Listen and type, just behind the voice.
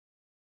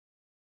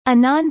A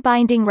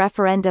non-binding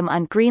referendum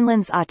on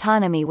Greenland's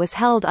autonomy was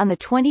held on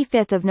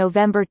 25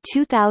 November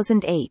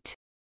 2008.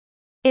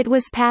 It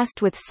was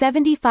passed with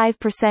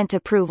 75%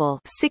 approval,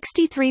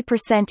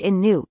 63%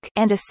 in Nuuk,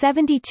 and a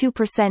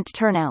 72%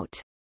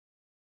 turnout.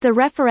 The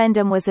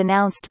referendum was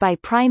announced by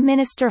Prime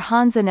Minister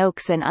Hans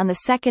Enoksen on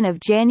 2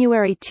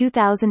 January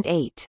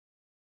 2008.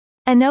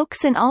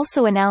 Enoksen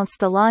also announced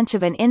the launch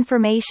of an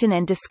information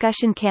and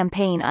discussion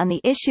campaign on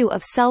the issue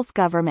of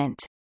self-government.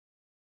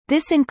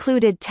 This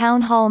included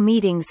town hall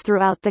meetings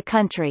throughout the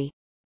country.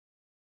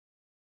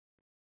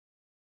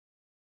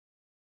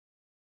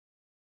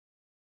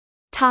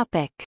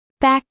 Topic.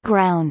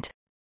 Background.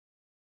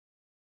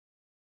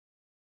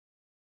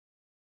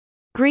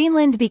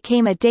 Greenland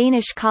became a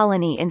Danish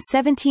colony in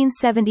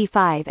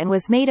 1775 and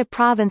was made a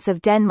province of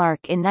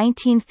Denmark in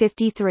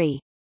 1953.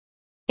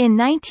 In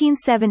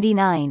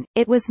 1979,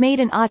 it was made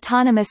an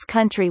autonomous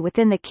country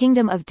within the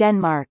Kingdom of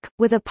Denmark,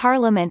 with a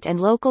parliament and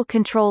local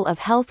control of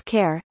health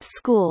care,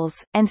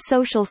 schools, and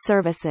social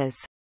services.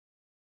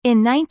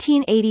 In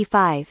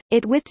 1985,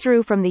 it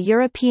withdrew from the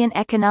European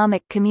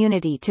Economic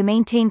Community to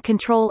maintain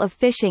control of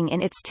fishing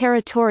in its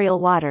territorial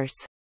waters.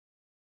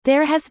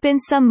 There has been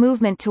some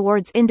movement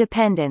towards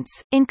independence,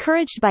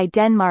 encouraged by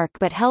Denmark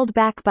but held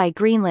back by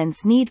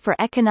Greenland's need for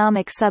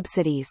economic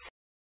subsidies.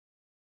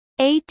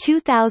 A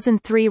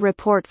 2003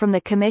 report from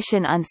the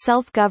Commission on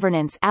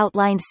Self-Governance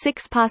outlined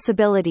 6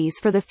 possibilities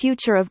for the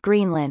future of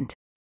Greenland.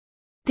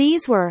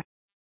 These were: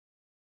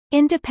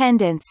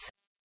 independence,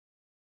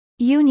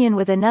 union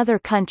with another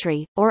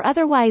country, or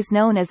otherwise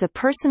known as a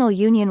personal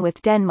union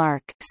with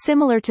Denmark,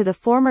 similar to the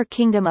former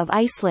Kingdom of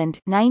Iceland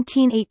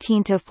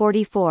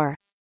 1918-44.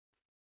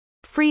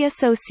 Free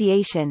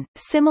association,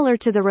 similar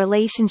to the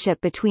relationship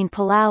between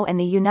Palau and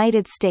the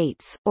United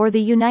States, or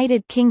the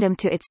United Kingdom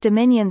to its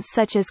dominions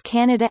such as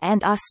Canada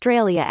and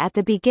Australia at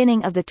the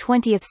beginning of the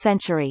 20th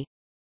century.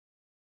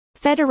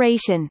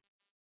 Federation,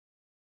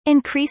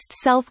 increased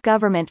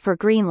self-government for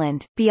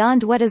Greenland,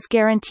 beyond what is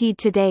guaranteed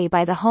today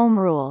by the Home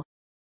Rule.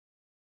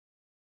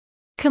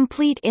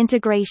 Complete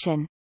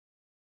integration.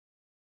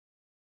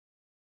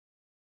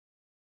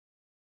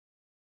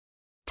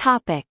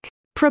 Topic.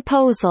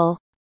 Proposal.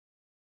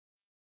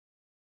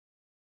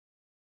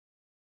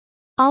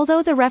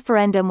 Although the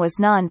referendum was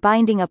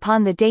non-binding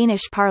upon the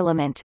Danish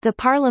parliament, the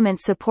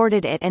parliament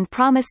supported it and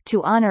promised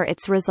to honour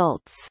its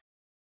results.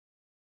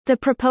 The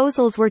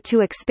proposals were to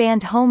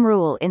expand Home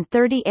Rule in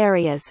 30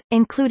 areas,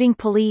 including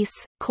police,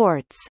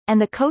 courts, and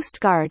the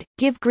Coast Guard,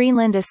 give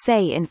Greenland a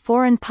say in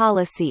foreign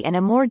policy and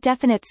a more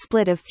definite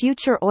split of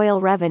future oil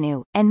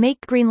revenue, and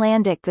make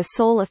Greenlandic the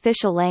sole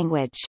official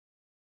language.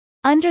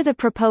 Under the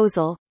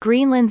proposal,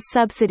 Greenland's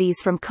subsidies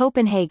from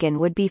Copenhagen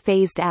would be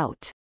phased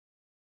out.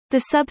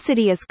 The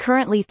subsidy is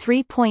currently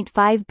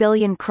 3.5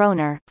 billion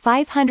kroner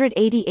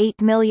 $588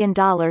 million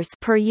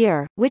per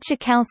year, which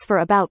accounts for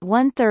about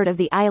one-third of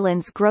the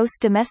island's gross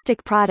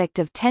domestic product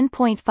of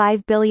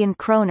 10.5 billion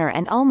kroner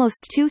and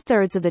almost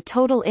two-thirds of the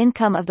total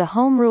income of the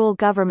Home Rule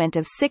government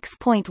of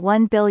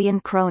 6.1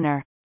 billion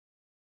kroner.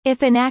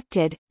 If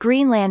enacted,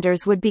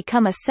 Greenlanders would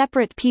become a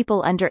separate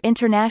people under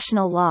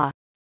international law.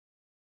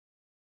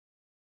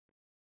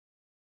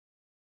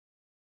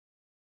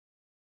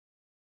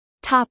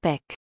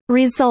 Topic.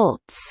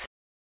 Results.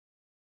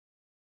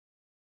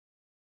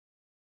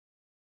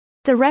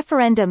 The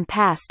referendum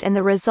passed and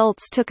the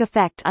results took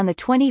effect on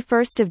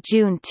 21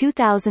 June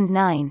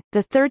 2009,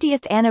 the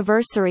 30th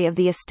anniversary of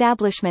the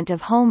establishment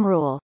of Home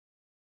Rule.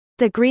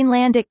 The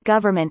Greenlandic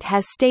government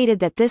has stated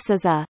that this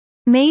is a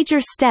major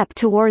step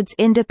towards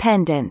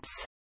independence.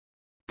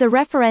 The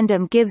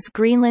referendum gives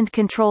Greenland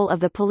control of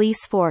the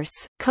police force,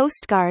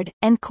 Coast Guard,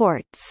 and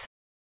courts.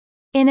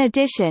 In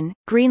addition,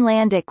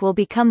 Greenlandic will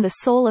become the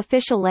sole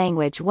official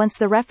language once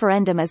the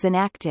referendum is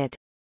enacted.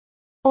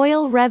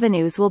 Oil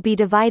revenues will be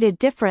divided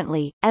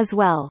differently, as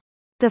well.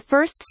 The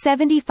first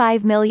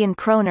 75 million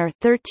kroner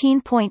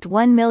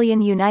 $13.1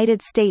 million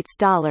United States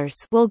dollars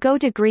will go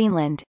to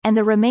Greenland, and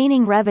the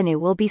remaining revenue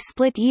will be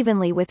split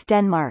evenly with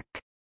Denmark.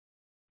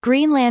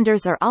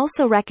 Greenlanders are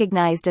also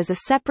recognized as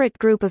a separate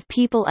group of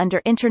people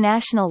under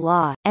international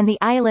law, and the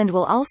island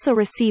will also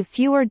receive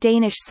fewer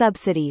Danish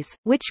subsidies,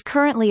 which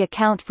currently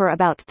account for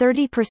about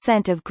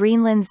 30% of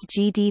Greenland's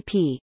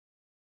GDP.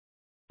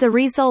 The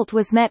result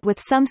was met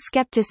with some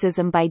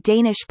skepticism by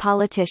Danish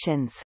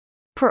politicians.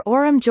 Per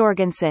Orum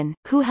Jorgensen,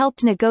 who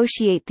helped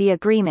negotiate the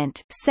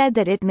agreement, said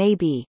that it may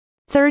be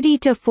 30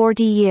 to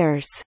 40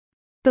 years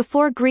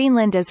before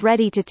Greenland is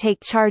ready to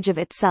take charge of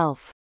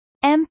itself.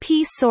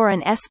 MP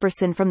Søren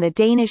Espersen from the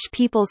Danish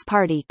People's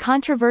Party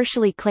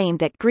controversially claimed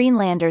that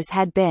Greenlanders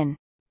had been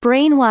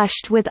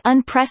brainwashed with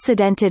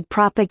unprecedented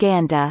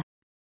propaganda,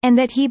 and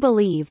that he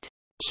believed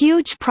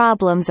huge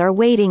problems are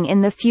waiting in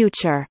the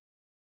future.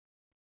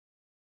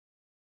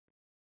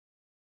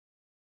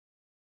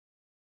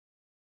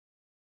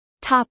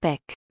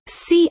 Topic.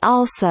 See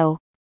also: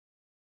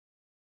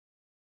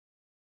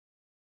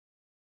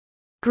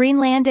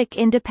 Greenlandic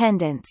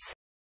independence.